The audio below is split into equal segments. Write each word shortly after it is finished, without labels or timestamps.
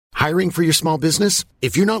Hiring for your small business?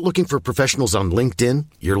 If you're not looking for professionals on LinkedIn,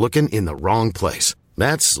 you're looking in the wrong place.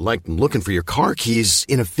 That's like looking for your car keys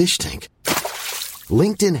in a fish tank.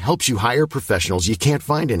 LinkedIn helps you hire professionals you can't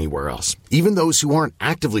find anywhere else, even those who aren't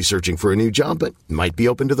actively searching for a new job but might be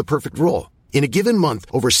open to the perfect role. In a given month,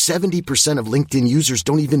 over 70% of LinkedIn users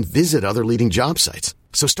don't even visit other leading job sites.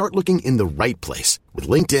 So start looking in the right place. With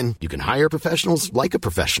LinkedIn, you can hire professionals like a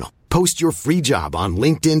professional. Post your free job on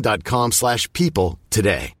linkedin.com/people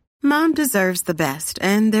today. Mom deserves the best,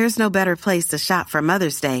 and there's no better place to shop for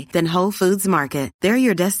Mother's Day than Whole Foods Market. They're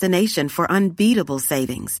your destination for unbeatable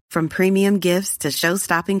savings, from premium gifts to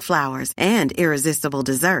show-stopping flowers and irresistible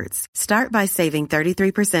desserts. Start by saving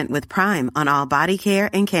 33% with Prime on all body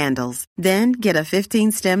care and candles. Then get a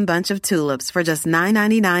 15-stem bunch of tulips for just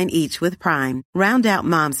 $9.99 each with Prime. Round out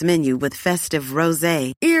Mom's menu with festive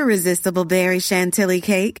rosé, irresistible berry chantilly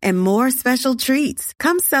cake, and more special treats.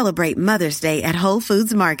 Come celebrate Mother's Day at Whole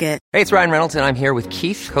Foods Market. Hey, it's Ryan Reynolds, and I'm here with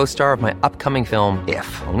Keith, co-star of my upcoming film, If,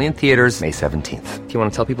 only in theaters May 17th. Do you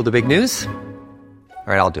want to tell people the big news?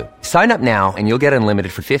 All right, I'll do it. Sign up now and you'll get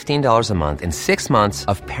unlimited for $15 a month and 6 months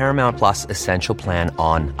of Paramount Plus Essential Plan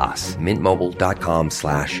on us.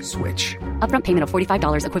 MintMobile.com/switch. Upfront payment of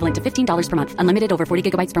 $45 equivalent to $15 per month. Unlimited over 40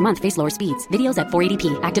 gigabytes per month. Face lower speeds. Videos at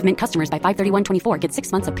 480p. Active Mint customers by 531.24 get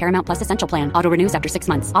 6 months of Paramount Plus Essential Plan. Auto renews after 6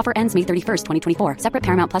 months. Offer ends May 31st, 2024. Separate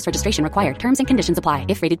Paramount Plus registration required. Terms and conditions apply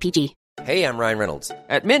if rated PG. Hey, I'm Ryan Reynolds.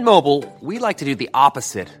 At Mint Mobile, we like to do the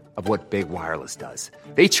opposite of what Big Wireless does.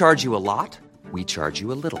 They charge you a lot. We charge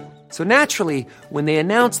you a little. So naturally, when they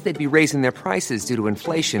announced they'd be raising their prices due to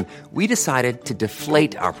inflation, we decided to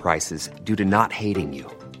deflate our prices due to not hating you.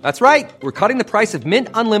 That's right. We're cutting the price of Mint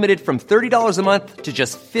Unlimited from $30 a month to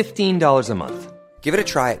just $15 a month. Give it a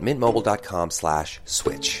try at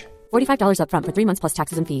mintmobile.com/switch. $45 upfront for 3 months plus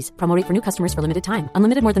taxes and fees. Promo rate for new customers for limited time.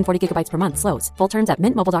 Unlimited more than 40 gigabytes per month. Slows full terms at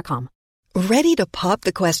mintmobile.com. Ready to pop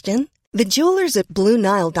the question? The jewelers at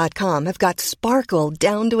BlueNile.com have got sparkle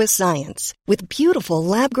down to a science with beautiful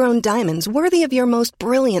lab-grown diamonds worthy of your most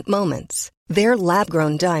brilliant moments. Their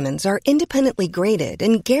lab-grown diamonds are independently graded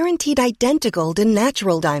and guaranteed identical to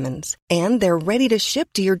natural diamonds, and they're ready to ship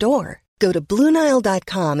to your door. Go to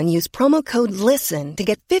BlueNile.com and use promo code LISTEN to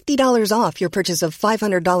get $50 off your purchase of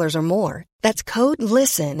 $500 or more. That's code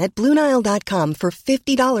LISTEN at BlueNile.com for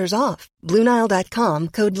 $50 off. BlueNile.com,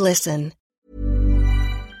 code LISTEN.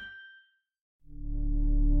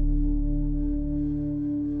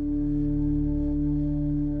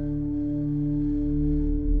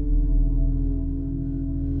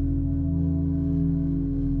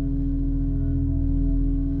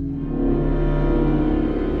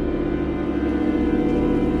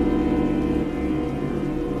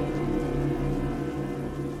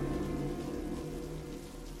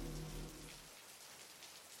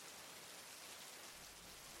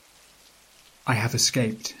 I have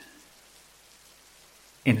escaped,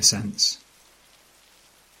 in a sense.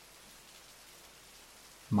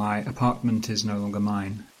 My apartment is no longer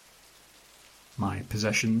mine. My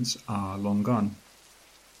possessions are long gone.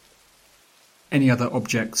 Any other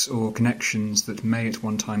objects or connections that may at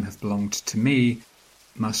one time have belonged to me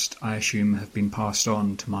must, I assume, have been passed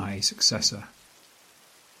on to my successor.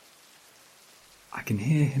 I can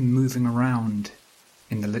hear him moving around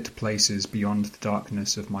in the lit places beyond the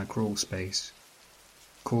darkness of my crawl space,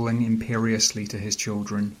 calling imperiously to his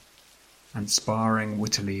children and sparring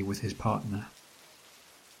wittily with his partner.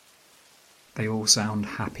 They all sound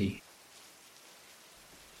happy.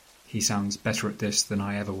 He sounds better at this than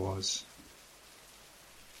I ever was.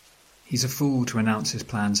 He's a fool to announce his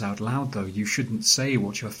plans out loud, though. You shouldn't say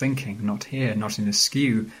what you're thinking, not here, not in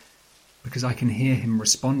Askew, because I can hear him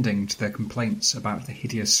responding to their complaints about the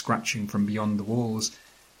hideous scratching from beyond the walls,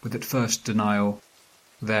 with at first denial,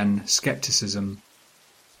 then scepticism,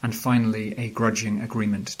 and finally a grudging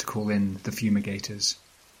agreement to call in the fumigators.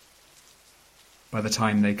 By the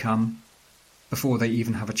time they come, before they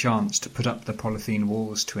even have a chance to put up the polythene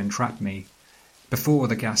walls to entrap me, before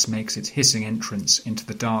the gas makes its hissing entrance into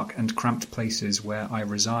the dark and cramped places where I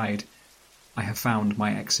reside, I have found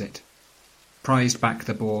my exit, prized back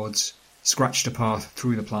the boards, scratched a path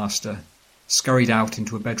through the plaster, scurried out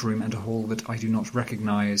into a bedroom and a hall that I do not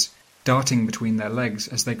recognize, darting between their legs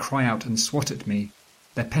as they cry out and swat at me,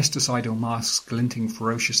 their pesticidal masks glinting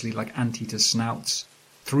ferociously like anteaters' snouts,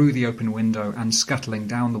 through the open window and scuttling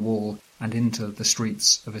down the wall and into the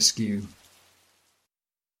streets of Askew.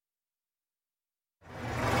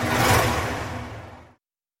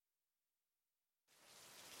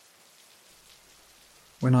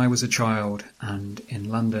 When I was a child and in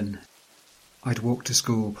London, I'd walk to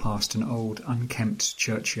school past an old unkempt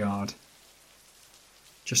churchyard.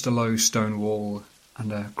 Just a low stone wall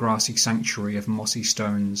and a grassy sanctuary of mossy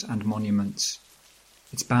stones and monuments,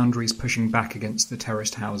 its boundaries pushing back against the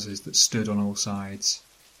terraced houses that stood on all sides.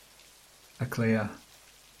 A clear,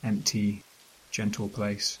 empty, gentle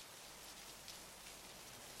place.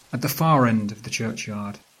 At the far end of the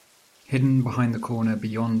churchyard, hidden behind the corner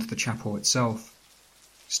beyond the chapel itself,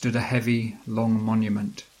 stood a heavy, long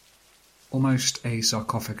monument, almost a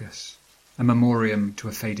sarcophagus, a memoriam to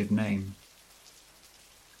a faded name.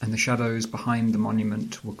 And the shadows behind the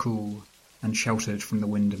monument were cool and sheltered from the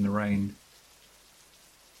wind and the rain.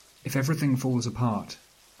 If everything falls apart,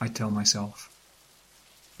 I tell myself,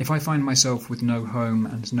 if I find myself with no home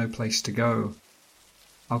and no place to go,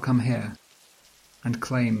 I'll come here and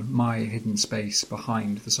claim my hidden space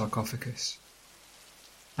behind the sarcophagus,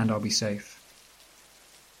 and I'll be safe.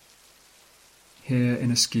 Here in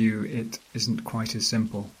Askew it isn't quite as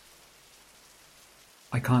simple.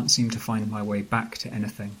 I can't seem to find my way back to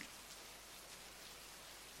anything.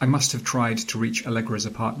 I must have tried to reach Allegra's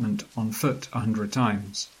apartment on foot 100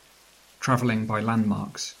 times, travelling by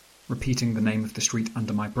landmarks, repeating the name of the street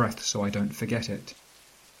under my breath so I don't forget it.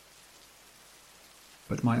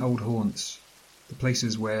 But my old haunts, the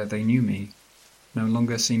places where they knew me, no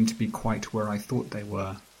longer seem to be quite where I thought they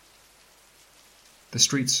were. The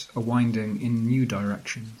streets are winding in new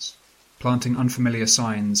directions, planting unfamiliar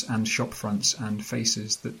signs and shop fronts and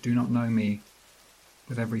faces that do not know me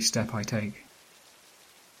with every step I take.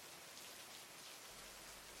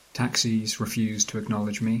 Taxis refuse to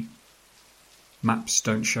acknowledge me. Maps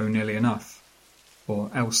don't show nearly enough,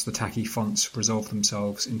 or else the tacky fonts resolve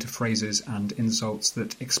themselves into phrases and insults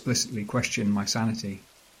that explicitly question my sanity.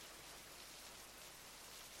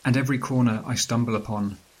 And every corner I stumble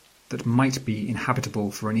upon that might be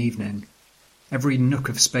inhabitable for an evening, every nook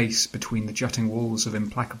of space between the jutting walls of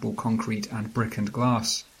implacable concrete and brick and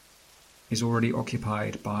glass, is already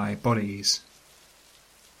occupied by bodies.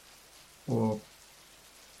 Or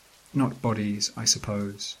not bodies, I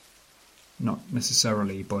suppose. Not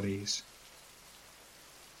necessarily bodies.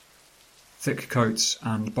 Thick coats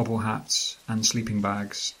and bobble hats and sleeping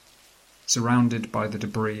bags, surrounded by the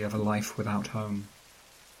debris of a life without home.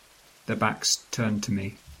 Their backs turned to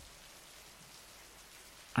me.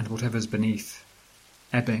 And whatever's beneath,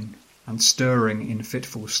 ebbing and stirring in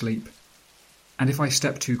fitful sleep, and if I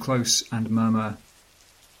step too close and murmur,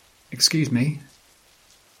 "Excuse me,"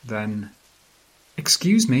 then,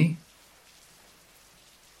 "Excuse me,"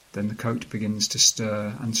 then the coat begins to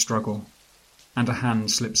stir and struggle, and a hand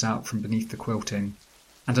slips out from beneath the quilting,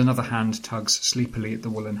 and another hand tugs sleepily at the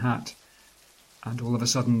woolen hat, and all of a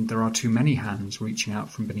sudden there are too many hands reaching out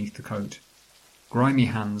from beneath the coat. Grimy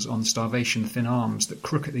hands on starvation-thin arms that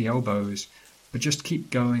crook at the elbows, but just keep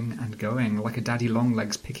going and going, like a daddy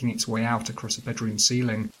longlegs picking its way out across a bedroom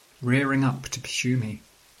ceiling, rearing up to pursue me.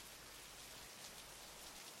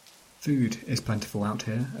 Food is plentiful out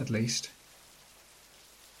here, at least.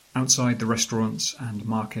 Outside the restaurants and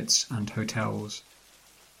markets and hotels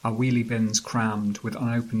are wheelie bins crammed with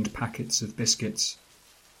unopened packets of biscuits,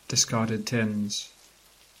 discarded tins,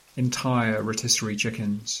 entire rotisserie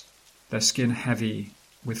chickens, their skin heavy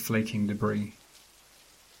with flaking debris.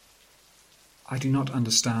 I do not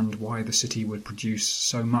understand why the city would produce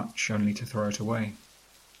so much only to throw it away.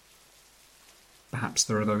 Perhaps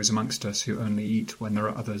there are those amongst us who only eat when there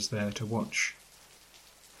are others there to watch.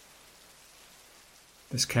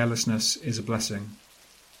 This carelessness is a blessing,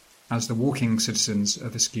 as the walking citizens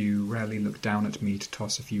of Askew rarely look down at me to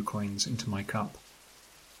toss a few coins into my cup.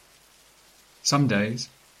 Some days,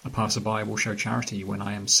 a passer-by will show charity when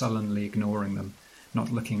I am sullenly ignoring them,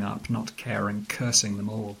 not looking up, not caring, cursing them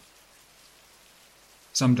all.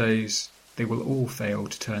 Some days, they will all fail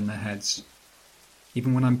to turn their heads,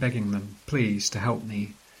 even when I'm begging them, please, to help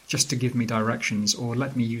me, just to give me directions, or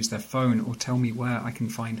let me use their phone, or tell me where I can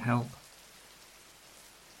find help.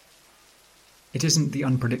 It isn't the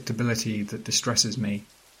unpredictability that distresses me.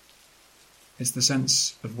 It's the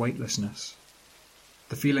sense of weightlessness.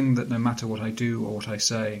 The feeling that no matter what I do or what I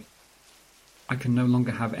say, I can no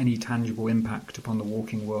longer have any tangible impact upon the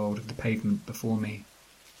walking world of the pavement before me.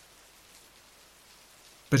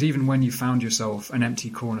 But even when you found yourself an empty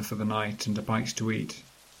corner for the night and a bite to eat,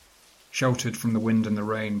 sheltered from the wind and the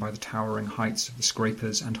rain by the towering heights of the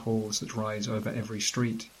scrapers and halls that rise over every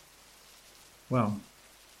street, well,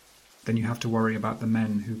 then you have to worry about the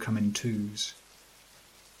men who come in twos.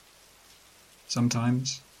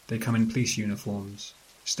 Sometimes they come in police uniforms,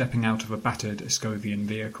 stepping out of a battered Escovian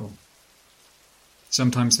vehicle.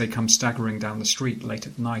 Sometimes they come staggering down the street late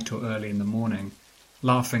at night or early in the morning,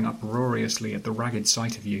 laughing uproariously at the ragged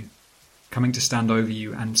sight of you, coming to stand over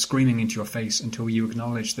you and screaming into your face until you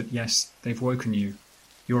acknowledge that yes, they've woken you,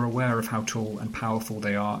 You're aware of how tall and powerful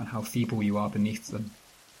they are and how feeble you are beneath them,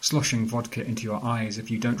 sloshing vodka into your eyes if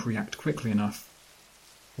you don't react quickly enough,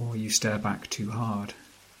 or you stare back too hard.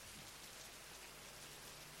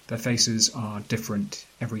 Their faces are different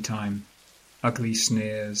every time, ugly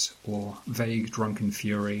sneers, or vague drunken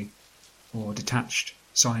fury, or detached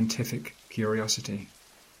scientific curiosity,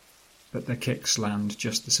 but their kicks land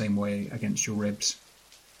just the same way against your ribs.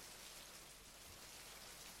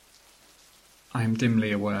 I am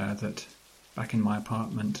dimly aware that, back in my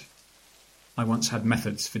apartment, I once had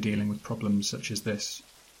methods for dealing with problems such as this.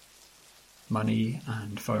 Money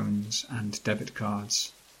and phones and debit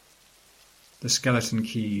cards. The skeleton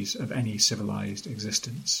keys of any civilized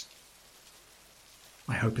existence.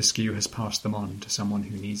 I hope Askew has passed them on to someone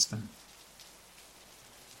who needs them.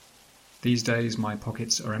 These days my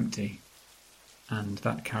pockets are empty, and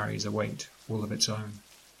that carries a weight all of its own.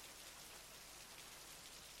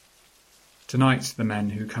 Tonight the men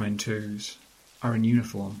who come in twos are in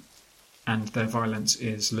uniform, and their violence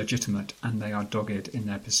is legitimate and they are dogged in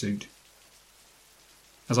their pursuit.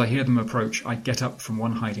 As I hear them approach, I get up from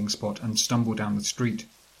one hiding spot and stumble down the street,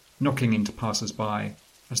 knocking into passers-by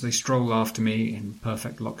as they stroll after me in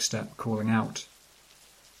perfect lockstep, calling out,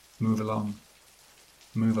 "Move along,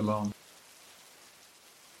 move along."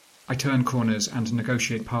 I turn corners and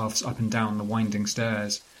negotiate paths up and down the winding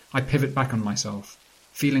stairs. I pivot back on myself,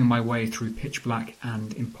 feeling my way through pitch-black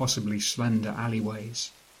and impossibly slender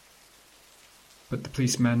alleyways. But the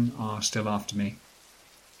policemen are still after me,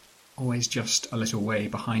 always just a little way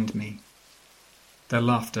behind me, their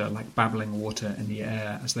laughter like babbling water in the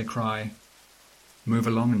air as they cry, "Move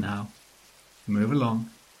along now, move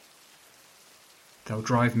along." They'll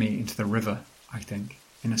drive me into the river, I think,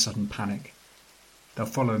 in a sudden panic. They'll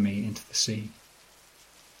follow me into the sea.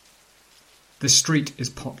 This street is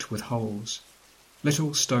pocked with holes,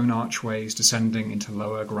 little stone archways descending into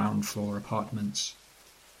lower ground floor apartments.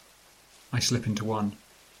 I slip into one,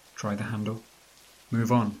 try the handle,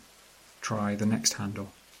 move on, try the next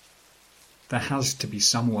handle. There has to be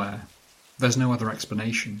somewhere, there's no other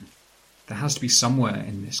explanation, there has to be somewhere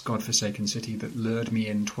in this godforsaken city that lured me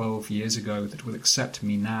in 12 years ago, that will accept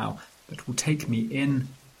me now, that will take me in.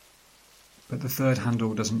 But the third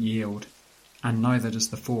handle doesn't yield, and neither does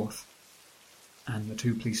the fourth. And the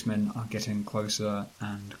two policemen are getting closer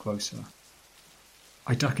and closer.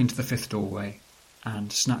 I duck into the fifth doorway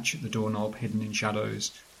and snatch at the doorknob hidden in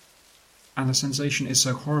shadows, and the sensation is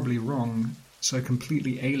so horribly wrong, so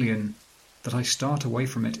completely alien, that I start away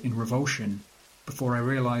from it in revulsion before I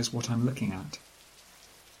realise what I'm looking at.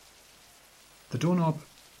 The doorknob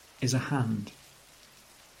is a hand,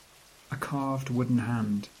 a carved wooden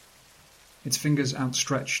hand, its fingers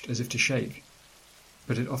outstretched as if to shake,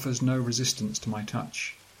 but it offers no resistance to my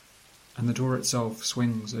touch, and the door itself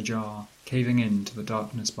swings ajar, caving in to the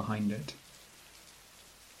darkness behind it.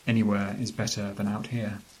 Anywhere is better than out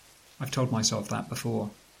here. I've told myself that before,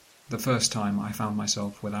 the first time I found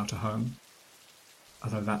myself without a home,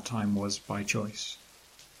 although that time was by choice.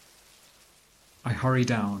 I hurry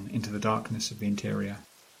down into the darkness of the interior,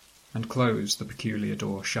 and close the peculiar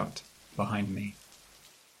door shut behind me.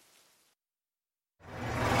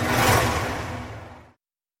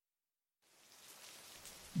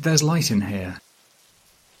 There's light in here.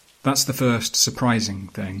 That's the first surprising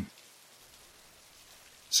thing.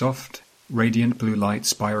 Soft, radiant blue light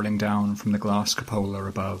spiralling down from the glass cupola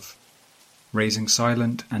above, raising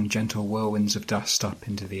silent and gentle whirlwinds of dust up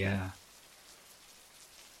into the air.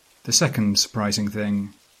 The second surprising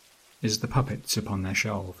thing is the puppets upon their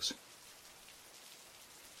shelves.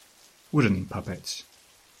 Wooden puppets.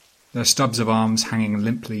 Their stubs of arms hanging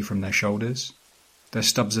limply from their shoulders, their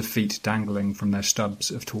stubs of feet dangling from their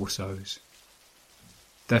stubs of torsos.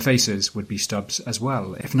 Their faces would be stubs as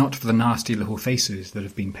well, if not for the nasty little faces that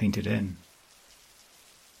have been painted in.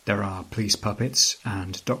 There are police puppets,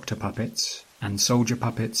 and doctor puppets, and soldier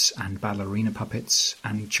puppets, and ballerina puppets,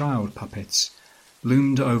 and child puppets,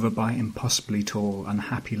 loomed over by impossibly tall,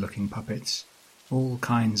 unhappy-looking puppets, all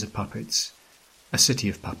kinds of puppets, a city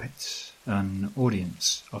of puppets, an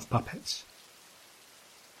audience of puppets.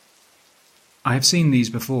 I have seen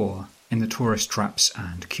these before in the tourist traps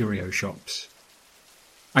and curio shops.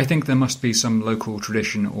 I think there must be some local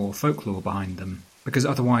tradition or folklore behind them, because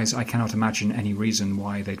otherwise I cannot imagine any reason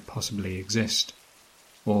why they'd possibly exist,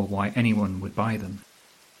 or why anyone would buy them.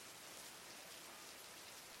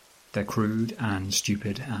 They're crude and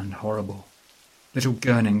stupid and horrible. Little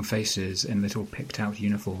gurning faces in little picked-out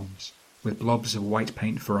uniforms, with blobs of white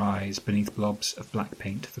paint for eyes beneath blobs of black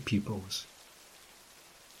paint for pupils.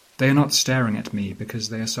 They are not staring at me because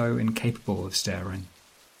they are so incapable of staring,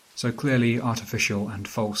 so clearly artificial and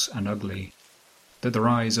false and ugly, that their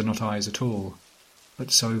eyes are not eyes at all,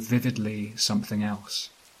 but so vividly something else.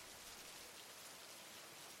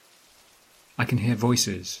 I can hear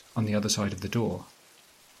voices on the other side of the door.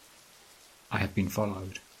 I have been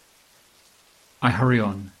followed. I hurry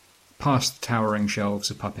on, past the towering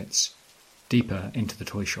shelves of puppets, deeper into the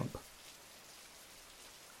toy shop.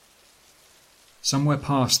 Somewhere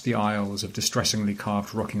past the aisles of distressingly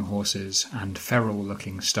carved rocking horses and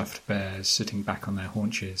feral-looking stuffed bears sitting back on their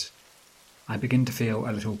haunches, I begin to feel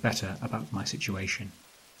a little better about my situation.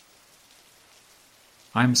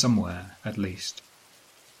 I am somewhere, at least.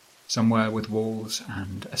 Somewhere with walls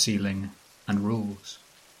and a ceiling and rules.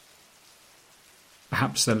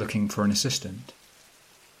 Perhaps they're looking for an assistant.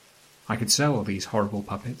 I could sell these horrible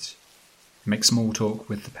puppets, make small talk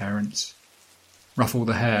with the parents, ruffle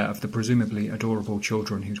the hair of the presumably adorable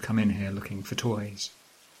children who'd come in here looking for toys.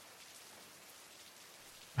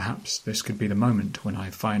 Perhaps this could be the moment when I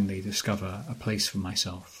finally discover a place for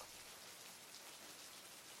myself.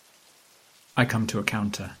 I come to a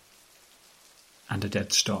counter, and a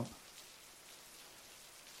dead stop.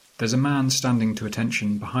 There's a man standing to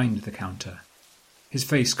attention behind the counter, his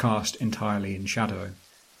face cast entirely in shadow,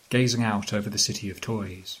 gazing out over the city of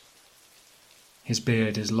toys. His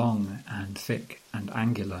beard is long and thick and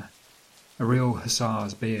angular, a real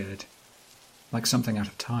hussar's beard, like something out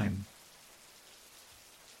of time.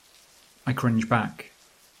 I cringe back,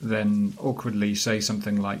 then awkwardly say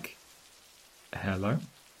something like, "Hello?"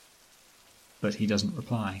 But he doesn't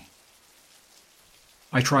reply.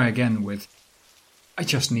 I try again with, "I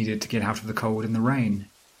just needed to get out of the cold and the rain."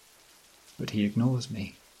 But he ignores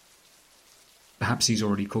me. Perhaps he's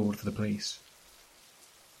already called for the police.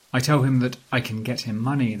 I tell him that I can get him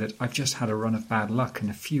money, that I've just had a run of bad luck and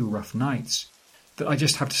a few rough nights, that I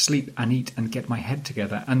just have to sleep and eat and get my head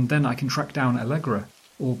together, and then I can track down Allegra,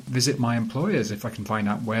 or visit my employers if I can find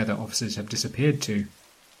out where their offices have disappeared to,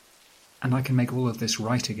 and I can make all of this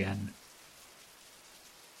right again.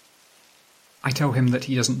 I tell him that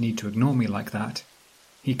he doesn't need to ignore me like that.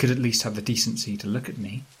 He could at least have the decency to look at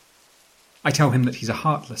me. I tell him that he's a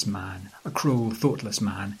heartless man, a cruel, thoughtless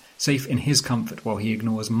man, safe in his comfort while he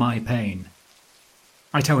ignores my pain.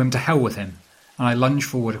 I tell him to hell with him, and I lunge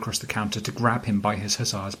forward across the counter to grab him by his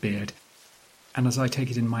hussar's beard, and as I take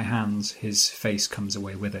it in my hands, his face comes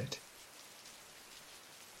away with it.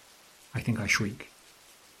 I think I shriek.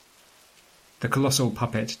 The colossal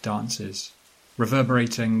puppet dances,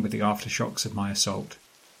 reverberating with the aftershocks of my assault,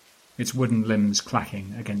 its wooden limbs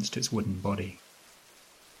clacking against its wooden body.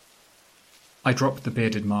 I drop the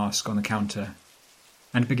bearded mask on the counter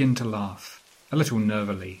and begin to laugh, a little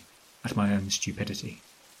nervily, at my own stupidity.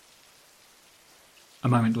 A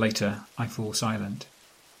moment later, I fall silent,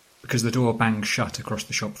 because the door bangs shut across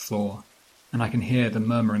the shop floor, and I can hear the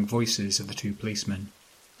murmuring voices of the two policemen,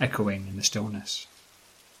 echoing in the stillness.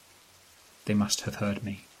 They must have heard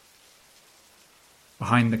me.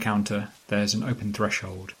 Behind the counter, there's an open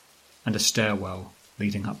threshold and a stairwell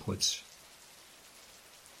leading upwards.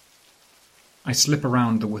 I slip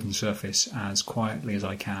around the wooden surface as quietly as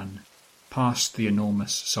I can, past the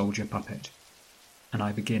enormous soldier puppet, and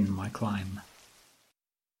I begin my climb.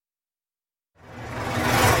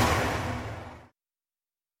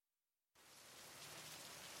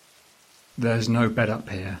 There's no bed up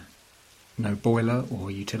here, no boiler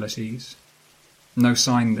or utilities, no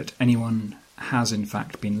sign that anyone has in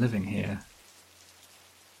fact been living here.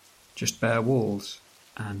 Just bare walls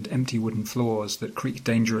and empty wooden floors that creak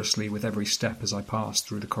dangerously with every step as I pass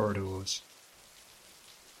through the corridors.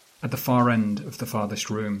 At the far end of the farthest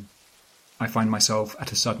room, I find myself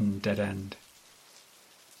at a sudden dead end.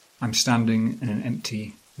 I'm standing in an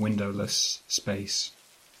empty, windowless space,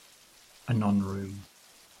 a non-room.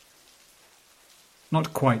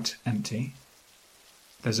 Not quite empty.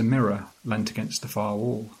 There's a mirror leant against the far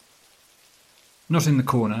wall. Not in the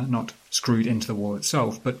corner, not screwed into the wall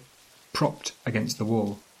itself, but propped against the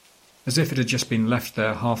wall, as if it had just been left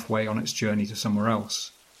there halfway on its journey to somewhere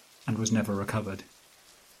else, and was never recovered.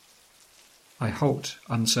 I halt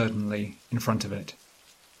uncertainly in front of it,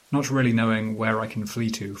 not really knowing where I can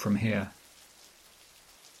flee to from here.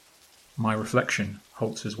 My reflection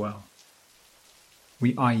halts as well.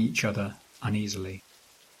 We eye each other uneasily.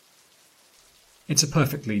 It's a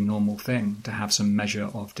perfectly normal thing to have some measure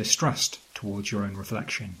of distrust towards your own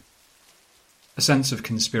reflection. A sense of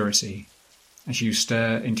conspiracy as you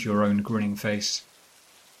stare into your own grinning face,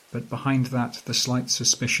 but behind that the slight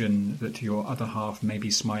suspicion that your other half may be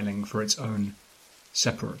smiling for its own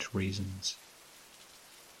separate reasons.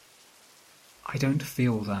 I don't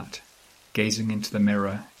feel that, gazing into the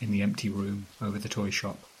mirror in the empty room over the toy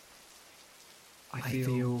shop. I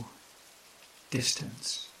feel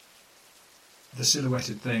distance. The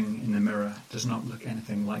silhouetted thing in the mirror does not look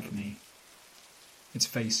anything like me. Its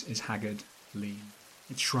face is haggard, lean.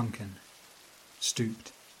 It's shrunken,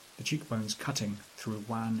 stooped, the cheekbones cutting through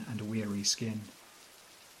wan and weary skin.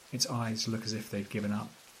 Its eyes look as if they've given up.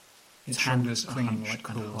 Its shoulders clinging like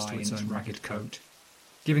claws to its own ragged coat,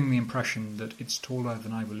 giving the impression that it's taller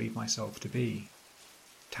than I believe myself to be,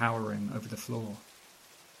 towering over the floor.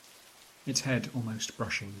 Its head almost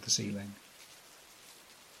brushing the ceiling.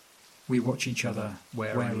 We watch each other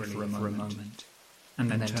warily for a moment,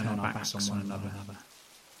 and then turn our backs on one another.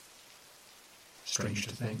 Strange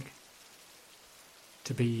to think.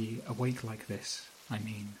 To be awake like this, I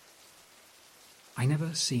mean. I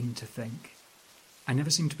never seem to think. I never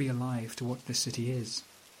seem to be alive to what this city is,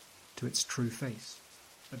 to its true face.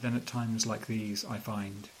 But then at times like these I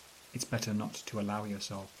find it's better not to allow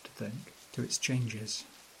yourself to think, to its changes.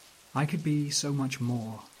 I could be so much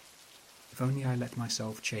more, if only I let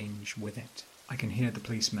myself change with it. I can hear the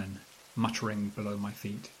policemen muttering below my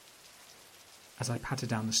feet. As I patter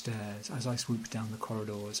down the stairs, as I swoop down the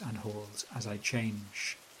corridors and halls, as I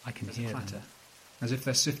change, I can hear them, as if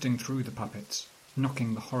they're sifting through the puppets,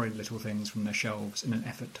 knocking the horrid little things from their shelves in an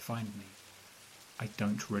effort to find me. I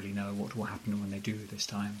don't really know what will happen when they do this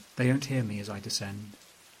time. They don't hear me as I descend,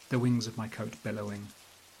 the wings of my coat billowing,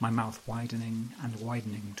 my mouth widening and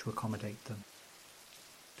widening to accommodate them.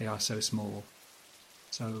 They are so small,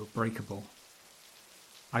 so breakable.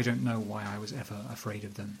 I don't know why I was ever afraid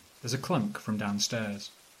of them. There's a clunk from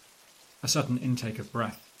downstairs, a sudden intake of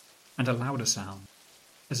breath, and a louder sound,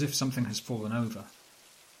 as if something has fallen over.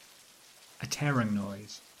 A tearing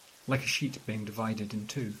noise, like a sheet being divided in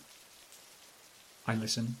two. I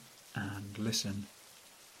listen and listen,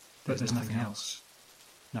 but there's nothing else.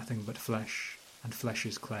 Nothing but flesh, and flesh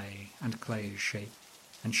is clay, and clay is shape,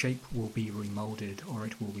 and shape will be remoulded or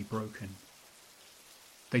it will be broken.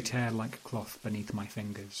 They tear like cloth beneath my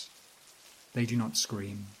fingers. They do not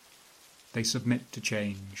scream. They submit to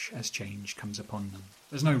change as change comes upon them.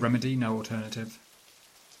 There's no remedy, no alternative.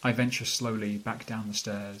 I venture slowly back down the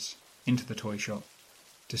stairs, into the toy shop,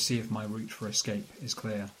 to see if my route for escape is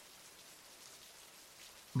clear.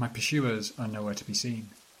 My pursuers are nowhere to be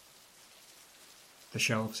seen. The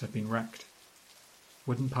shelves have been wrecked.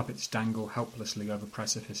 Wooden puppets dangle helplessly over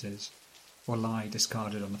precipices, or lie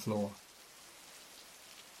discarded on the floor.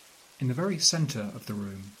 In the very centre of the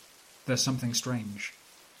room, there's something strange.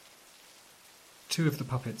 Two of the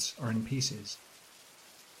puppets are in pieces.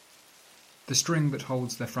 The string that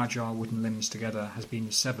holds their fragile wooden limbs together has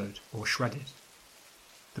been severed or shredded.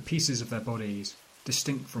 The pieces of their bodies,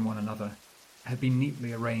 distinct from one another, have been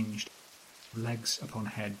neatly arranged, legs upon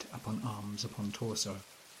head, upon arms, upon torso.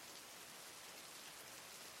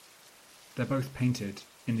 They're both painted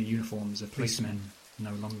in the uniforms of policemen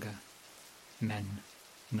no longer, men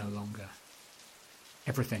no longer.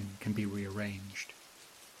 Everything can be rearranged.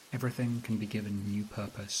 Everything can be given new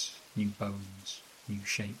purpose, new bones, new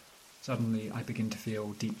shape. Suddenly I begin to feel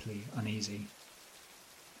deeply uneasy.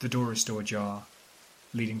 The door is still ajar,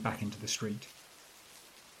 leading back into the street.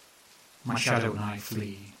 My shadow and I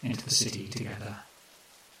flee into the city together.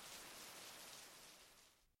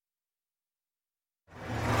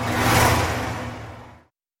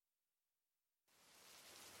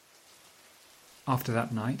 After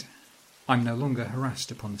that night, I'm no longer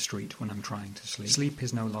harassed upon the street when I'm trying to sleep. Sleep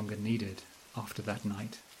is no longer needed after that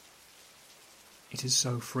night. It is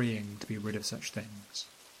so freeing to be rid of such things,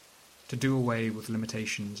 to do away with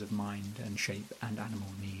limitations of mind and shape and animal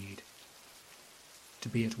need, to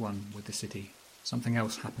be at one with the city. Something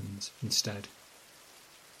else happens instead.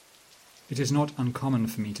 It is not uncommon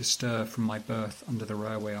for me to stir from my berth under the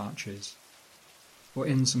railway arches, or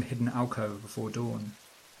in some hidden alcove before dawn,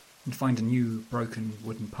 and find a new, broken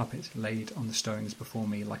wooden puppet laid on the stones before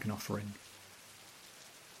me like an offering.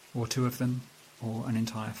 Or two of them, or an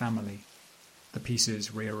entire family, the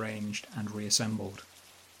pieces rearranged and reassembled.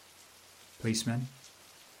 Policemen,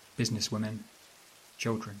 businesswomen,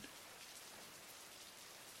 children.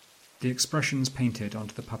 The expressions painted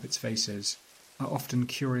onto the puppets' faces are often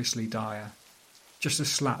curiously dire, just a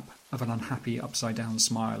slap of an unhappy upside-down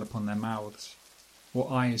smile upon their mouths,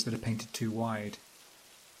 or eyes that are painted too wide,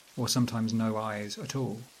 or sometimes no eyes at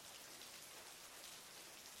all.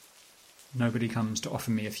 Nobody comes to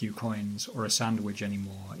offer me a few coins or a sandwich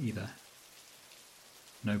anymore either.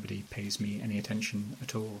 Nobody pays me any attention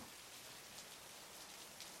at all.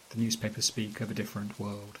 The newspapers speak of a different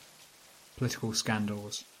world. Political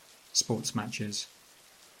scandals, sports matches,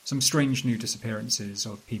 some strange new disappearances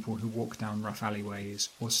of people who walk down rough alleyways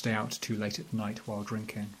or stay out too late at night while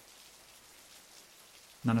drinking.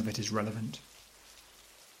 None of it is relevant.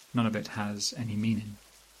 None of it has any meaning.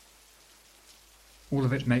 All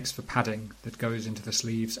of it makes for padding that goes into the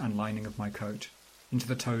sleeves and lining of my coat, into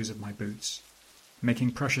the toes of my boots,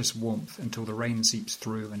 making precious warmth until the rain seeps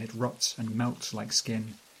through and it rots and melts like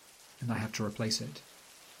skin, and I have to replace it.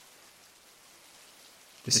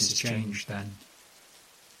 This is change, then.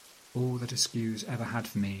 All that Askew's ever had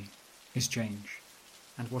for me is change,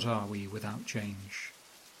 and what are we without change?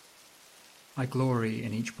 I glory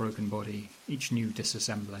in each broken body, each new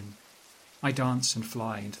disassembling. I dance and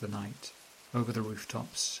fly into the night, over the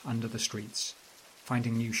rooftops, under the streets,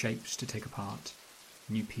 finding new shapes to take apart,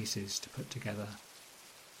 new pieces to put together.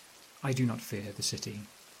 I do not fear the city.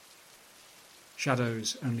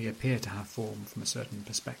 Shadows only appear to have form from a certain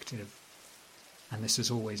perspective, and this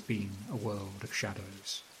has always been a world of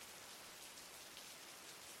shadows.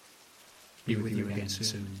 Be with you again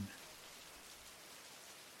soon.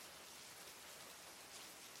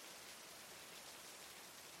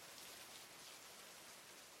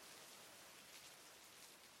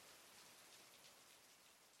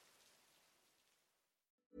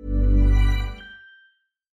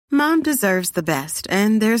 Mom deserves the best,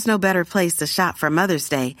 and there's no better place to shop for Mother's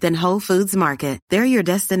Day than Whole Foods Market. They're your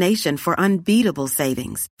destination for unbeatable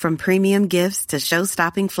savings, from premium gifts to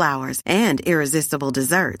show-stopping flowers and irresistible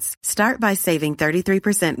desserts. Start by saving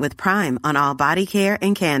 33% with Prime on all body care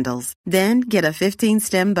and candles. Then get a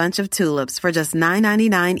 15-stem bunch of tulips for just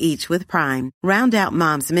 $9.99 each with Prime. Round out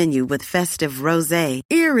Mom's menu with festive rosé,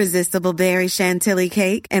 irresistible berry chantilly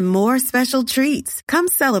cake, and more special treats. Come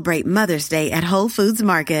celebrate Mother's Day at Whole Foods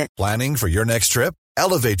Market. Planning for your next trip?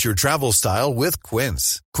 Elevate your travel style with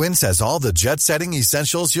Quince. Quince has all the jet-setting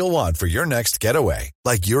essentials you'll want for your next getaway,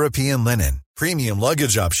 like European linen, premium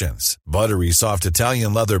luggage options, buttery soft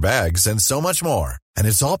Italian leather bags, and so much more. And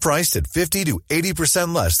it's all priced at 50 to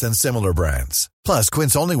 80% less than similar brands. Plus,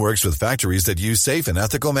 Quince only works with factories that use safe and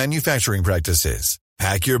ethical manufacturing practices.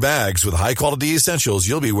 Pack your bags with high-quality essentials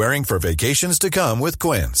you'll be wearing for vacations to come with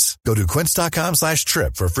Quince. Go to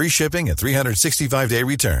quince.com/trip for free shipping and 365-day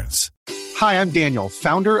returns. Hi, I'm Daniel,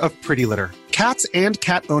 founder of Pretty Litter. Cats and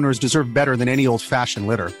cat owners deserve better than any old-fashioned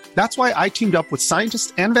litter. That's why I teamed up with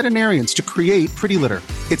scientists and veterinarians to create Pretty Litter.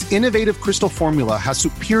 Its innovative crystal formula has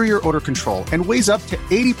superior odor control and weighs up to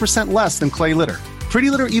 80% less than clay litter. Pretty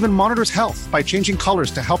Litter even monitors health by changing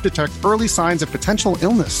colors to help detect early signs of potential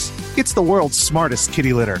illness. It's the world's smartest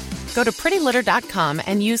kitty litter. Go to prettylitter.com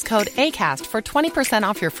and use code ACAST for 20%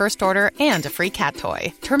 off your first order and a free cat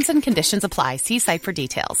toy. Terms and conditions apply. See site for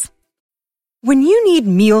details. When you need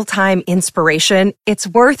mealtime inspiration, it's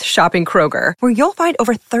worth shopping Kroger, where you'll find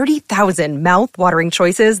over 30,000 mouth-watering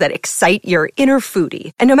choices that excite your inner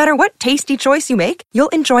foodie. And no matter what tasty choice you make, you'll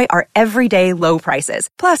enjoy our everyday low prices,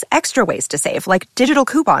 plus extra ways to save, like digital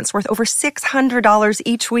coupons worth over $600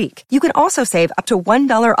 each week. You can also save up to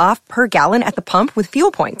 $1 off per gallon at the pump with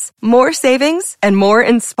fuel points. More savings and more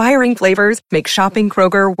inspiring flavors make shopping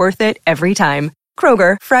Kroger worth it every time.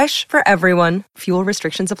 Kroger, fresh for everyone. Fuel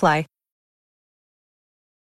restrictions apply.